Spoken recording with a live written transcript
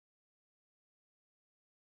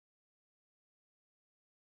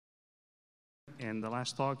And the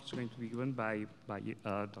last talk is going to be given by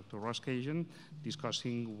Dr. Ross Cagan,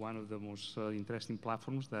 discussing one of the most interesting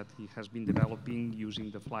platforms that he has been developing using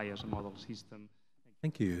the fly as a model system.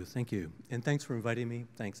 Thank you, thank you. And thanks for inviting me.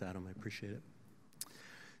 Thanks, Adam, I appreciate it.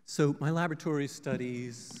 So my laboratory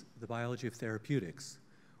studies the biology of therapeutics.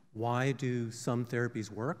 Why do some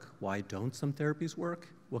therapies work? Why don't some therapies work?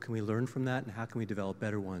 What can we learn from that, and how can we develop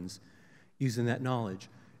better ones using that knowledge?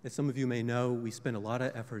 As some of you may know, we spend a lot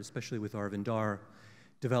of effort, especially with Arvind Dar,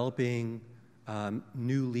 developing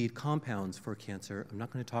new lead compounds for cancer. I'm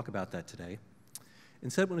not going to talk about that today.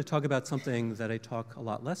 Instead, I'm going to talk about something that I talk a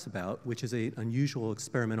lot less about, which is an unusual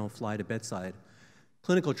experimental fly-to-bedside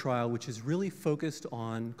clinical trial, which is really focused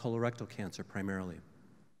on colorectal cancer primarily.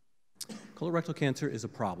 Colorectal cancer is a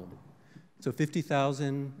problem. So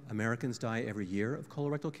 50,000 Americans die every year of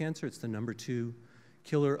colorectal cancer. It's the #2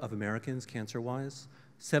 killer of Americans cancer-wise.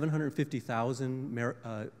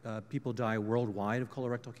 750,000 people die worldwide of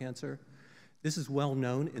colorectal cancer. This is well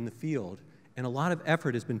known in the field, and a lot of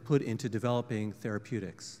effort has been put into developing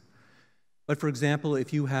therapeutics. But for example,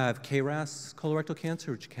 if you have KRAS colorectal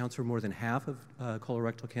cancer, which accounts for more than half of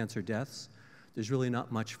colorectal cancer deaths, there's really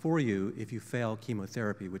not much for you if you fail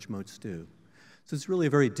chemotherapy, which most do. So it's really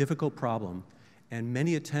a very difficult problem, and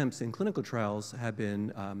many attempts in clinical trials have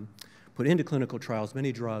been put into clinical trials,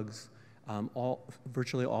 many drugs,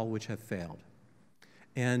 virtually all which have failed.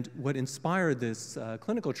 And what inspired this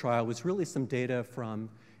clinical trial was really some data from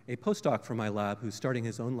a postdoc from my lab who's starting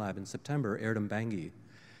his own lab in September, Erdem Bangi.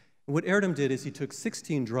 And what Erdem did is he took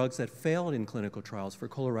 16 drugs that failed in clinical trials for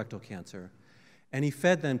colorectal cancer, and he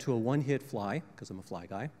fed them to a one-hit fly, because I'm a fly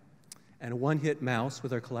guy, and a one-hit mouse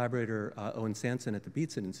with our collaborator Owen Sanson at the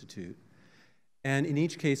Beatson Institute. And in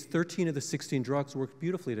each case, 13 of the 16 drugs worked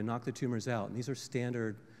beautifully to knock the tumors out, and these are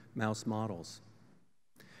standard mouse models.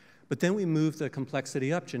 But then we moved the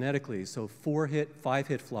complexity up genetically, so 4-hit,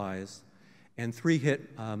 5-hit flies, and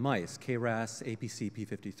 3-hit mice, KRAS, APC,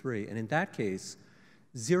 P53. And in that case,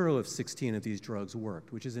 0 of 16 of these drugs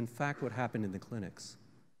worked, which is in fact what happened in the clinics.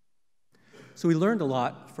 So we learned a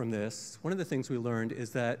lot from this. One of the things we learned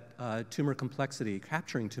is that tumor complexity,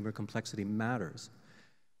 capturing tumor complexity matters.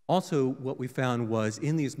 Also, what we found was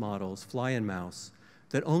in these models, fly and mouse,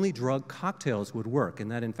 that only drug cocktails would work,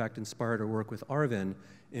 and that in fact inspired our work with Arvind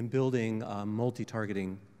in building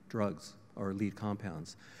multi-targeting drugs or lead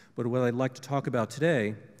compounds. But what I'd like to talk about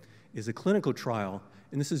today is a clinical trial,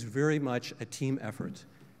 and this is very much a team effort.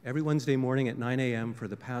 Every Wednesday morning at 9 a.m. for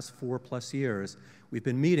the past 4+ years, we've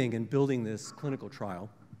been meeting and building this clinical trial.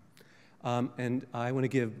 And I want to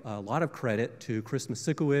give a lot of credit to Chris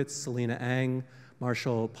Masikowicz, Selena Ang,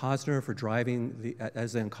 Marshall Posner for driving,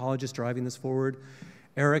 as an oncologist, driving this forward.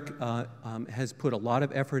 Eric has put a lot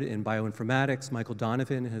of effort in bioinformatics. Michael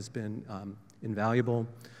Donovan has been invaluable.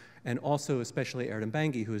 And also especially Erdem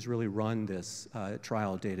Bangi, who has really run this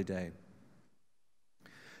trial day to day.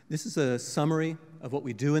 This is a summary of what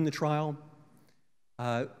we do in the trial.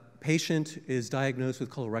 Patient is diagnosed with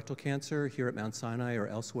colorectal cancer here at Mount Sinai or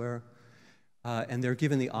elsewhere, and they're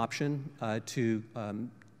given the option to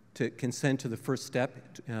consent to the first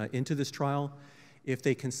step into this trial. If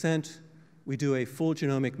they consent, we do a full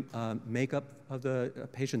genomic makeup of the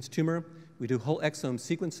patient's tumor. We do whole exome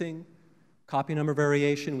sequencing, copy number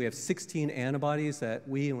variation. We have 16 antibodies that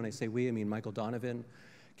we, and when I say we, I mean Michael Donovan,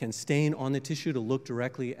 can stain on the tissue to look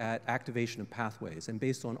directly at activation of pathways. And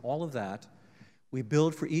based on all of that, we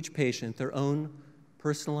build for each patient their own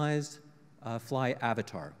personalized fly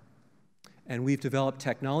avatar. And we've developed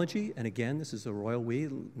technology, and again, this is a royal we.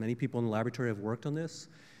 Many people in the laboratory have worked on this.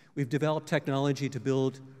 We've developed technology to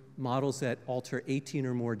build models that alter 18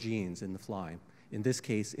 or more genes in the fly, in this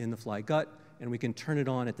case, in the fly gut, and we can turn it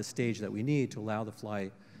on at the stage that we need to allow the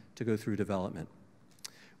fly to go through development.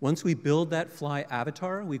 Once we build that fly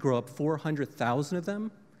avatar, we grow up 400,000 of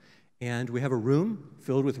them, and we have a room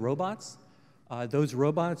filled with robots. Those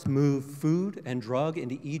robots move food and drug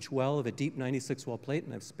into each well of a deep 96-well plate,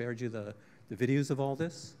 and I've spared you the videos of all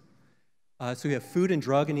this. So we have food and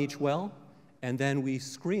drug in each well, and then we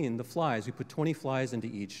screen the flies. We put 20 flies into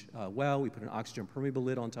each well. We put an oxygen permeable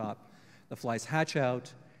lid on top. The flies hatch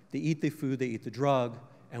out. They eat the food. They eat the drug.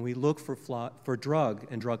 And we look for drug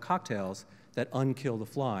and drug cocktails that unkill the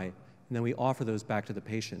fly. And then we offer those back to the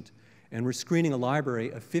patient. And we're screening a library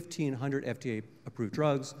of 1,500 FDA-approved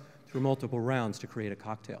drugs through multiple rounds to create a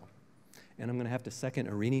cocktail. And I'm going to have to second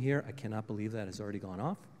Irini here. I cannot believe that has already gone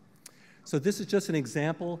off. So this is just an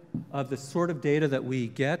example of the sort of data that we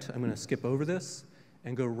get. I'm going to skip over this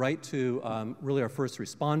and go right to really our first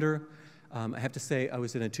responder. I have to say I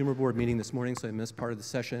was in a tumor board meeting this morning, so I missed part of the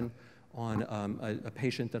session on a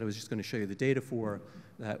patient that I was just going to show you the data for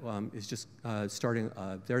that is just starting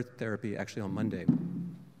their therapy actually on Monday.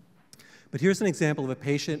 But here's an example of a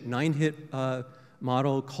patient, 9-hit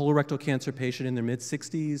model, colorectal cancer patient in their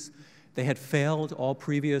mid-60s. They had failed all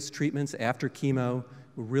previous treatments after chemo,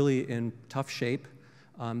 were really in tough shape.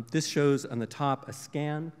 This shows on the top a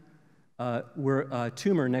scan where a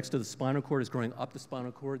tumor next to the spinal cord is growing up the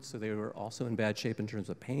spinal cord, so they were also in bad shape in terms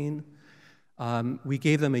of pain. We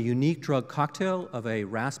gave them a unique drug cocktail of a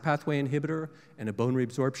RAS pathway inhibitor and a bone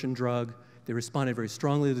reabsorption drug. They responded very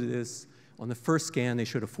strongly to this. On the first scan, they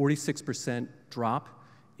showed a 46% drop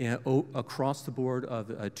across the board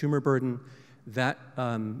of tumor burden. That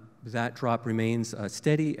drop remains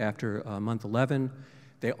steady after month 11.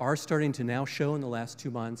 They are starting to now show in the last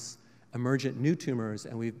 2 months emergent new tumors,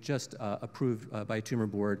 and we've just approved by Tumor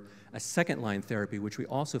Board a second-line therapy, which we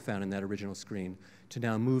also found in that original screen, to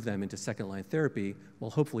now move them into second-line therapy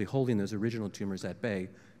while hopefully holding those original tumors at bay,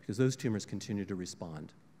 because those tumors continue to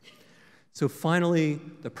respond. So finally,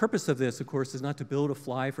 the purpose of this, of course, is not to build a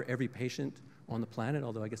fly for every patient on the planet,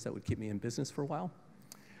 although I guess that would keep me in business for a while.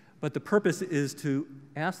 But the purpose is to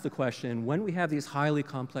ask the question, when we have these highly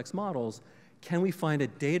complex models, can we find a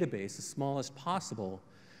database, as small as possible,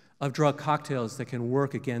 of drug cocktails that can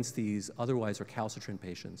work against these otherwise recalcitrant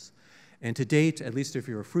patients? And to date, at least if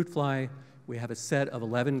you're a fruit fly, we have a set of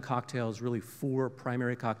 11 cocktails, really 4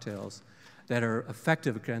 primary cocktails, that are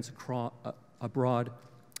effective against across a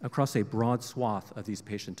broad swath of these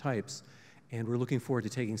patient types. And we're looking forward to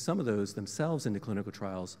taking some of those themselves into clinical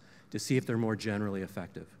trials to see if they're more generally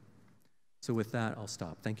effective. So with that, I'll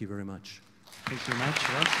stop. Thank you very much. Thank you very much,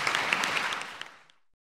 Russ.